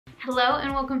Hello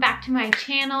and welcome back to my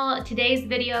channel. Today's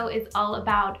video is all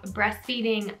about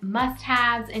breastfeeding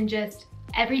must-haves and just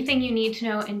everything you need to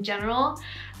know in general.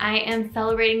 I am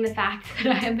celebrating the fact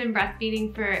that I have been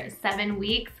breastfeeding for 7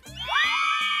 weeks,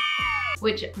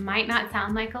 which might not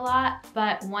sound like a lot,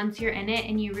 but once you're in it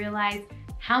and you realize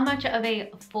how much of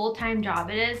a full-time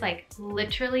job it is, like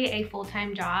literally a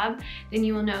full-time job, then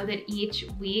you will know that each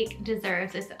week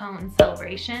deserves its own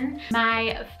celebration.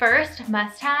 My first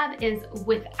must-have is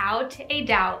without a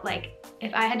doubt, like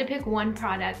if I had to pick one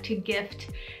product to gift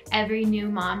every new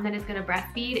mom that is gonna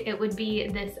breastfeed, it would be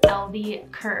this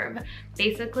LV curve.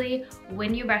 Basically,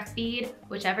 when you breastfeed,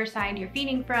 whichever side you're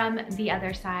feeding from, the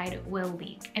other side will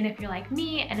leak. And if you're like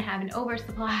me and have an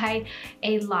oversupply,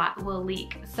 a lot will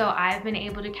leak. So I've been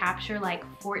able to capture like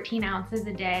 14 ounces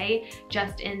a day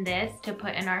just in this to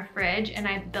put in our fridge. And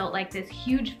I've built like this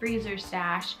huge freezer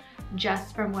stash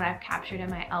just from what I've captured in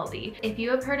my LV. If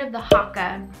you have heard of the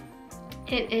Haka,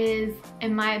 it is,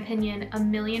 in my opinion, a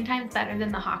million times better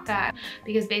than the Haka,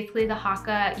 because basically the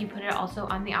Haka, you put it also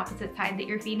on the opposite side that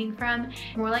you're feeding from,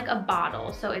 more like a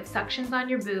bottle. So it suctions on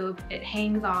your boob, it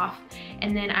hangs off,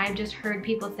 and then I've just heard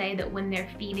people say that when they're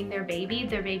feeding their baby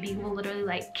will literally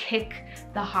like kick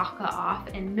the Haka off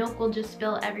and milk will just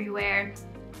spill everywhere.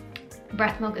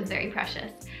 Breast milk is very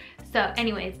precious. So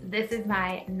anyways, this is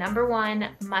my #1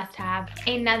 must-have.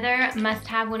 Another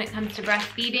must-have when it comes to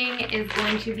breastfeeding is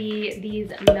going to be these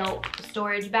milk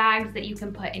storage bags that you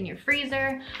can put in your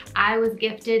freezer. I was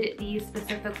gifted these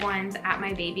specific ones at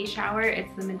my baby shower.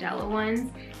 It's the Medela ones,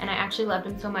 and I actually loved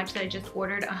them so much that I just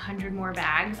ordered 100 more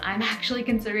bags. I'm actually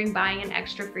considering buying an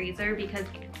extra freezer because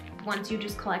once you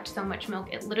just collect so much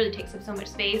milk, it literally takes up so much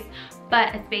space.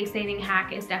 But a space-saving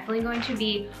hack is definitely going to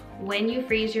be when you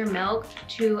freeze your milk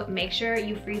to make sure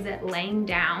you freeze it laying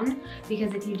down,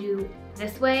 because if you do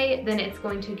this way, then it's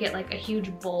going to get like a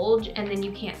huge bulge and then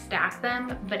you can't stack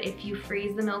them. But if you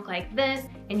freeze the milk like this,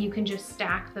 and you can just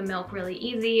stack the milk really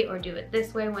easy, or do it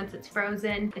this way once it's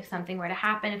frozen. If something were to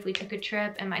happen, if we took a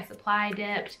trip and my supply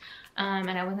dipped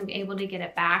and I wasn't able to get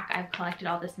it back, I've collected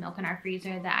all this milk in our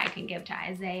freezer that I can give to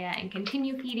Isaiah and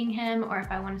continue feeding him. Or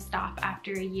if I want to stop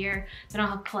after a year, then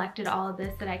I'll have collected all of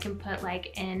this that I can put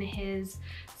like in his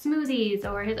smoothies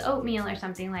or his oatmeal or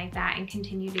something like that and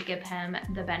continue to give him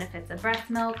the benefits of breast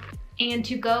milk. And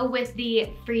to go with the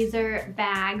freezer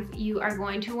bags, you are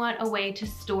going to want a way to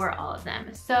store all of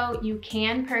them. So you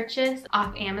can purchase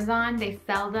off Amazon, they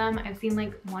sell them. I've seen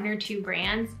like 1 or 2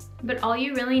 brands, but all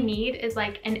you really need is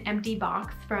like an empty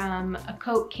box from a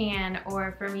Coke can,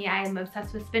 or for me, I am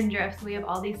obsessed with Spindrift. So we have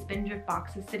all these Spindrift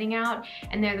boxes sitting out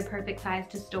and they're the perfect size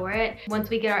to store it. Once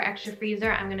we get our extra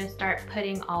freezer, I'm gonna start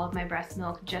putting all of my breast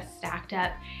milk just stacked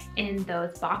up in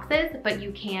those boxes, but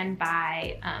you can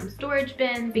buy storage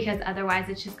bins, because otherwise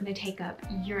it's just gonna take up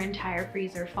your entire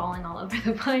freezer, falling all over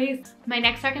the place. My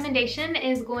next recommendation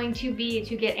is going to be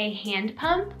to get a hand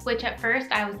pump, which at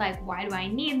first I was like, why do I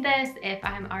need this if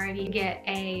I'm already get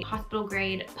a hospital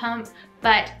grade pump?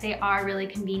 But they are really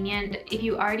convenient. If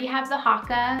you already have the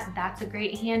Haka, that's a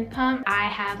great hand pump. I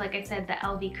have, like I said, the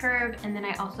LV curve, and then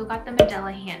I also got the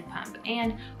Medela hand pump.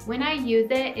 And when I use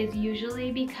it is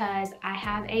usually because I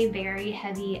have a very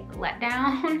heavy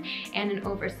letdown and an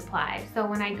oversupply. So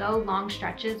when I go long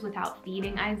stretches without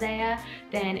feeding Isaiah,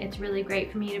 then it's really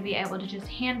great for me to be able to just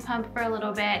hand pump for a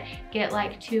little bit, get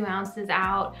like 2 ounces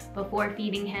out before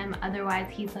feeding him. Otherwise,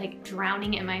 he's like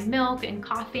drowning in my milk and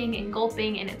coughing and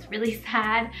gulping, and it's really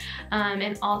sad.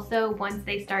 And also, once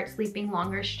they start sleeping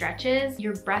longer stretches,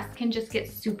 your breast can just get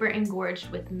super engorged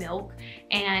with milk,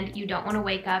 and you don't want to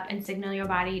wake up and signal your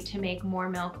body to make more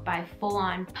milk by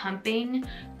full-on pumping.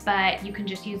 But you can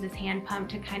just use this hand pump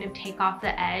to kind of take off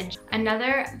the edge.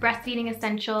 Another breastfeeding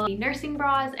essential, nursing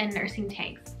bras and nursing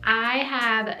tanks. I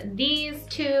have these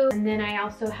 2, and then I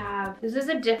also have, this is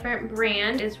a different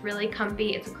brand. It's really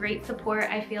comfy, it's a great support.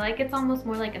 I feel like it's almost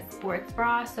more like a sports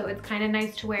bra, so it's kind of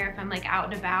nice to wear if I'm like out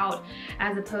and about,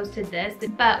 as opposed to this.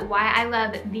 But why I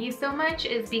love these so much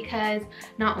is because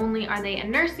not only are they a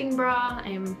nursing bra,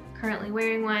 I'm currently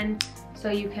wearing one,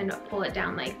 so you can pull it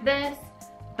down like this,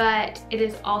 but it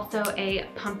is also a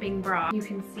pumping bra. You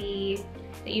can see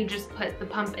that you just put the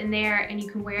pump in there and you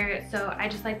can wear it. So I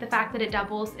just like the fact that it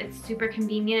doubles. It's super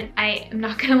convenient. I am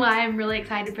not gonna lie, I'm really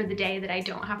excited for the day that I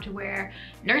don't have to wear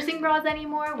nursing bras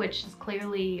anymore, which is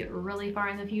clearly really far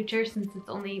in the future since it's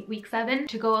only week 7.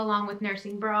 To go along with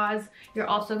nursing bras, you're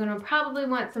also gonna probably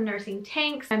want some nursing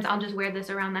tanks. Sometimes I'll just wear this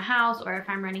around the house, or if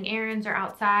I'm running errands or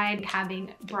outside,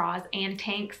 having bras and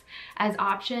tanks as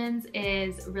options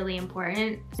is really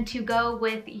important. And to go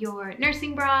with your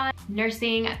nursing bra,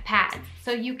 nursing pads.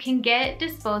 So you can get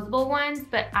disposable ones,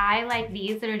 but I like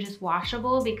these that are just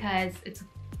washable because it's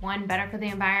one, better for the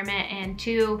environment, and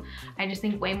two, I just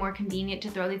think way more convenient to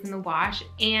throw these in the wash.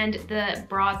 And the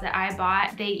bras that I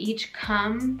bought, they each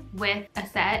come with a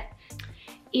set.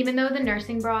 Even though the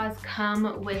nursing bras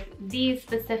come with these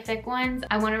specific ones,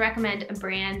 I want to recommend a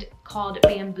brand called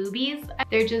Bamboobies.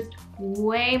 They're just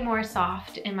way more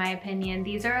soft in my opinion.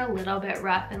 These are a little bit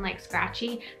rough and like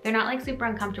scratchy. They're not like super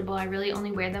uncomfortable. I really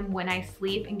only wear them when I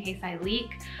sleep in case I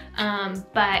leak.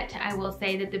 But I will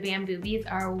say that the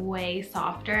Bamboobies are way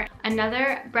softer.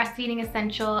 Another breastfeeding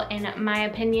essential in my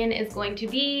opinion is going to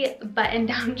be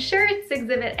button-down shirts,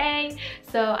 Exhibit A.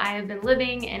 So I have been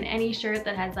living in any shirt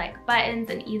that has like buttons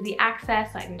and easy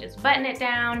access, so I can just button it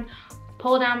down,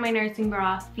 pull down my nursing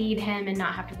bra, feed him, and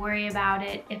not have to worry about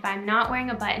it. If I'm not wearing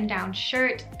a button-down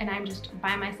shirt and I'm just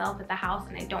by myself at the house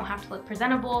and I don't have to look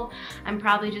presentable, I'm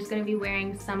probably just gonna be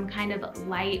wearing some kind of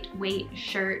lightweight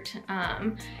shirt,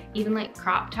 even like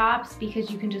crop tops,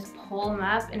 because you can just pull them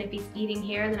up, and if he's eating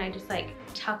here, then I just like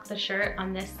tuck the shirt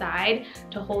on this side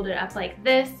to hold it up like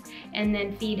this, and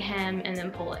then feed him and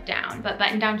then pull it down. But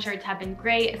button-down shirts have been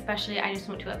great, especially I just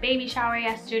went to a baby shower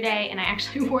yesterday and I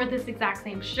actually wore this exact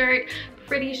same shirt.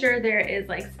 Pretty sure there is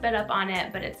like spit up on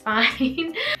it, but it's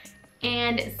fine.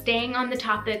 And staying on the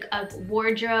topic of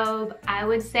wardrobe, I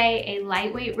would say a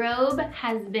lightweight robe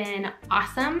has been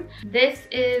awesome. This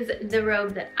is the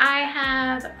robe that I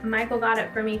have. Michael got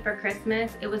it for me for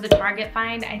Christmas. It was a Target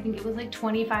find. I think it was like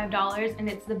 $25, and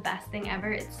it's the best thing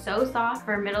ever. It's so soft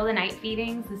for middle of the night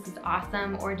feedings. This is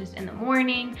awesome, or just in the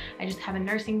morning. I just have a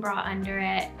nursing bra under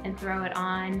it and throw it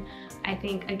on. I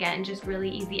think, again, just really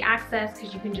easy access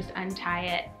because you can just untie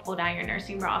it, pull down your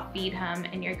nursing bra, feed him,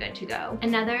 and you're good to go.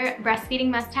 Another breastfeeding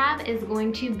must-have is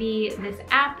going to be this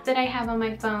app that I have on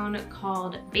my phone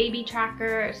called Baby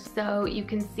Tracker. So you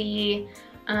can see,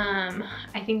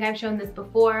 I think I've shown this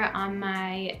before on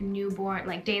my newborn,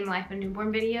 like day in the life of a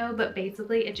newborn video, but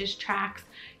basically it just tracks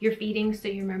your feeding, so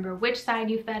you remember which side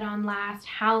you fed on last,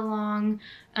 how long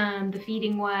the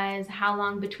feeding was, how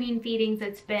long between feedings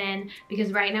it's been,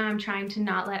 because right now I'm trying to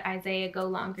not let Isaiah go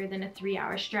longer than a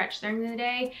 3-hour stretch during the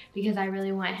day because I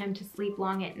really want him to sleep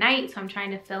long at night, so I'm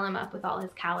trying to fill him up with all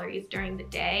his calories during the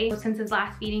day. So since his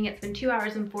last feeding, it's been 2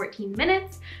 hours and 14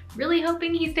 minutes. Really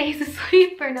hoping he stays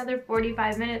asleep for another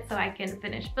 45 minutes so I can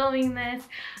finish filming this,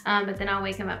 but then I'll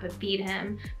wake him up and feed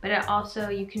him. But it also,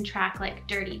 you can track like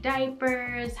dirty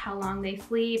diapers, how long they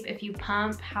sleep, if you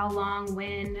pump, how long,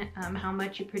 when, how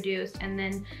much you produced, and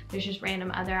then there's just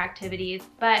random other activities.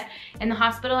 But in the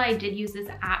hospital, I did use this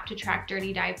app to track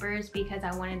dirty diapers because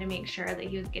I wanted to make sure that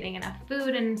he was getting enough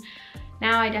food, and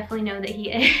now I definitely know that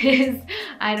he is.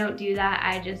 I don't do that,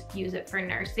 I just use it for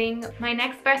nursing. My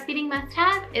next breastfeeding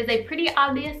must-have is a pretty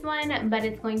obvious one, but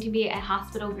it's going to be a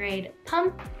hospital grade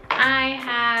pump. I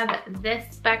have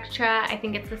this Spectra, I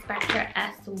think it's the Spectra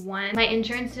S1. My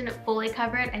insurance didn't fully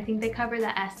cover it. I think they cover the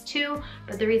S2,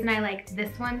 but the reason I like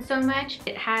this one so much,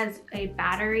 it has a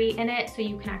battery in it, so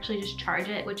you can actually just charge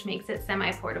it, which makes it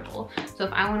semi-portable. So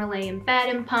if I wanna lay in bed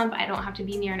and pump, I don't have to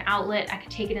be near an outlet. I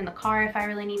could take it in the car if I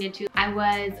really needed to. I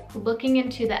was looking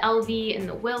into the LV and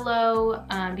the Willow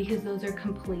because those are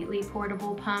completely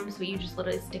portable pumps, so you just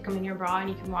literally stick them in your bra and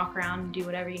you can walk around and do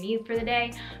whatever you need for the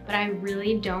day. But I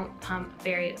really don't pump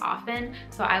very often,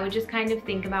 so I would just kind of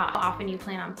think about how often you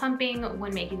plan on pumping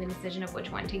when making the decision of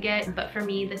which one to get. But for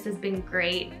me, this has been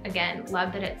great. Again,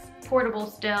 love that it's portable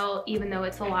still, even though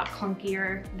it's a lot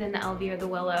clunkier than the LV or the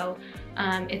Willow.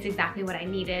 It's exactly what I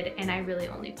needed, and I really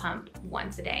only pump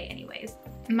once a day anyways.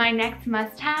 My next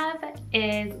must-have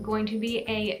is going to be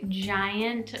a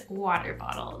giant water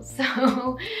bottle.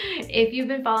 So if you've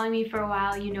been following me for a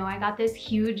while, you know I got this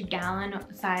huge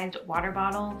gallon-sized water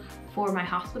bottle for my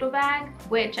hospital bag,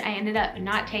 which I ended up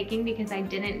not taking because I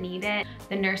didn't need it.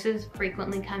 The nurses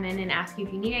frequently come in and ask you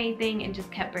if you need anything, and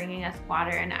just kept bringing us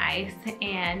water and ice,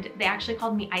 and they actually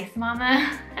called me Ice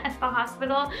Mama at the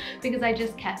hospital because I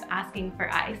just kept asking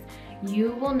for ice.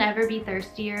 You will never be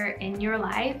thirstier in your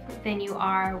life than you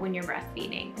are when you're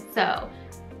breastfeeding. So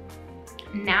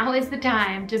now is the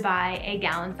time to buy a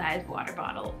gallon-sized water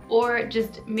bottle, or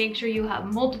just make sure you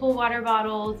have multiple water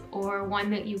bottles or one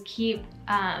that you keep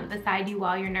beside you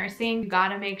while you're nursing. You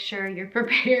gotta make sure you're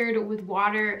prepared with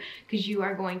water because you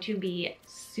are going to be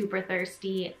super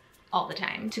thirsty all the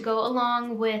time. To go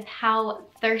along with how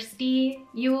thirsty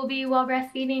you will be while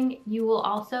breastfeeding, you will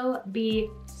also be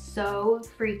so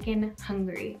freaking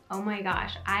hungry. Oh my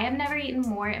gosh, I have never eaten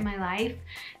more in my life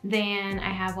than I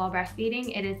have while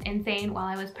breastfeeding. It is insane. While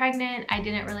I was pregnant, I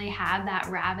didn't really have that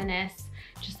ravenous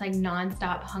just like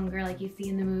non-stop hunger like you see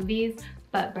in the movies.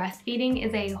 But breastfeeding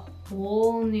is a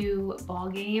whole new ball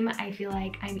game. I feel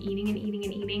like I'm eating and eating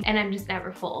and eating and I'm just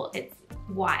never full. It's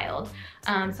wild.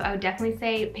 So I would definitely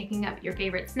say picking up your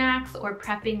favorite snacks or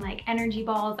prepping like energy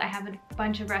balls. I have a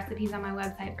bunch of recipes on my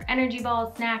website for energy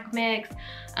balls, snack mix,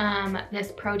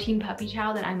 this protein puppy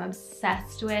chow that I'm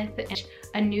obsessed with. And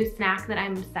a new snack that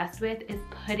I'm obsessed with is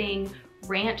putting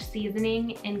ranch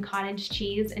seasoning in cottage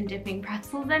cheese and dipping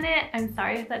pretzels in it. I'm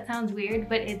sorry if that sounds weird,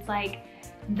 but it's like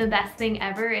the best thing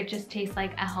ever. It just tastes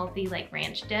like a healthy like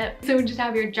ranch dip. So just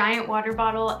have your giant water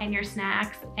bottle and your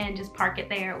snacks and just park it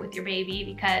there with your baby,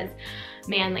 because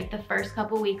man, like the first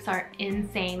couple weeks are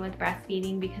insane with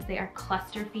breastfeeding because they are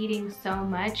cluster feeding so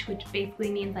much, which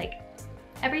basically means like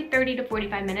every 30 to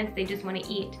 45 minutes, they just want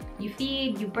to eat. You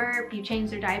feed, you burp, you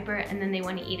change their diaper, and then they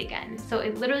want to eat again. So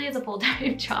it literally is a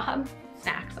full-time job.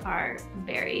 Snacks are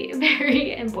very,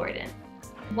 very important.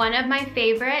 One of my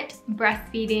favorite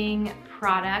breastfeeding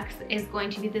products is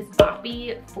going to be this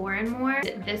Boppy 4 & More.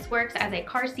 This works as a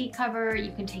car seat cover.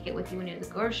 You can take it with you when you're at the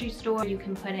grocery store. You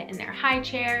can put it in their high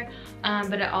chair,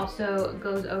 but it also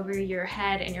goes over your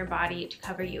head and your body to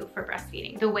cover you for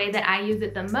breastfeeding. The way that I use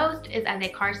it the most is as a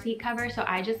car seat cover. So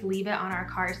I just leave it on our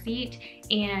car seat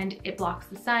and it blocks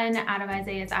the sun out of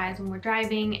Isaiah's eyes when we're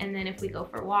driving. And then if we go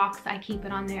for walks, I keep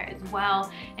it on there as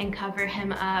well and cover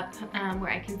him up where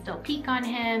I can still peek on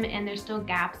him, and there's still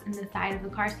gaps in the side of the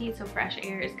car seat so fresh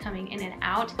air is coming in and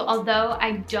out. So although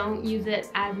I don't use it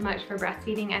as much for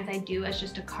breastfeeding as I do as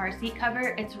just a car seat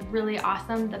cover, it's really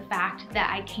awesome the fact that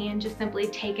I can just simply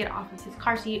take it off of his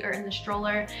car seat or in the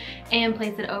stroller and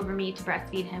place it over me to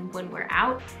breastfeed him when we're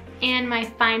out. And my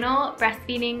final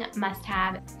breastfeeding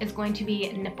must-have is going to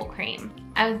be nipple cream.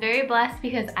 I was very blessed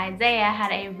because Isaiah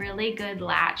had a really good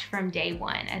latch from day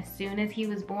one. As soon as he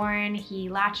was born, he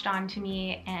latched onto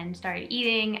me and started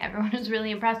eating. Everyone was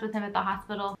really impressed with him at the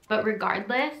hospital. But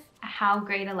regardless how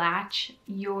great a latch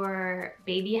your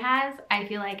baby has, I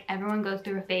feel like everyone goes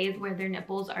through a phase where their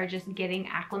nipples are just getting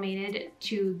acclimated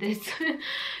to this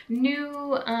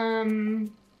new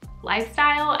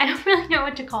lifestyle. I don't really know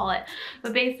what to call it,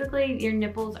 but basically your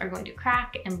nipples are going to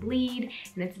crack and bleed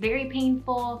and it's very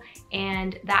painful,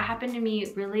 and that happened to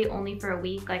me really only for a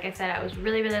week. Like I said, I was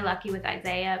really lucky with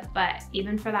Isaiah, but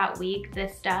even for that week,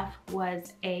 this stuff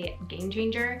was a game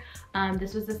changer.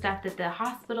 This was the stuff that the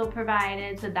hospital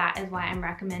provided, so that is why I'm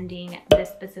recommending this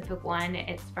specific one.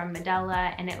 It's from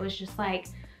Medela, and it was just like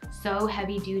so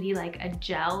heavy duty, like a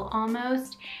gel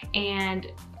almost.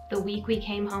 And the week we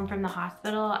came home from the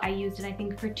hospital, I used it I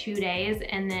think for 2 days,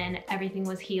 and then everything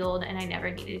was healed and I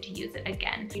never needed to use it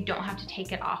again. You don't have to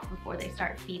take it off before they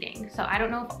start feeding. So I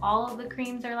don't know if all of the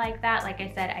creams are like that. Like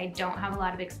I said, I don't have a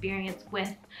lot of experience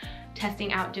with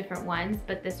testing out different ones,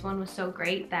 but this one was so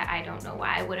great that I don't know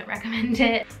why I wouldn't recommend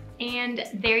it. And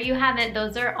there you have it.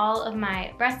 Those are all of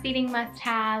my breastfeeding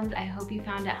must-haves. I hope you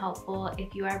found it helpful.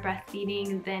 If you are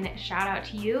breastfeeding, then shout out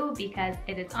to you, because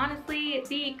it is honestly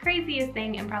the craziest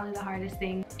thing and probably the hardest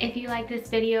thing. If you like this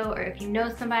video, or if you know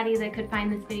somebody that could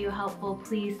find this video helpful,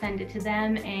 please send it to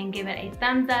them and give it a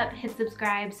thumbs up, hit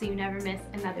subscribe so you never miss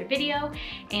another video.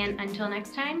 And until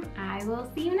next time, I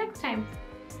will see you next time.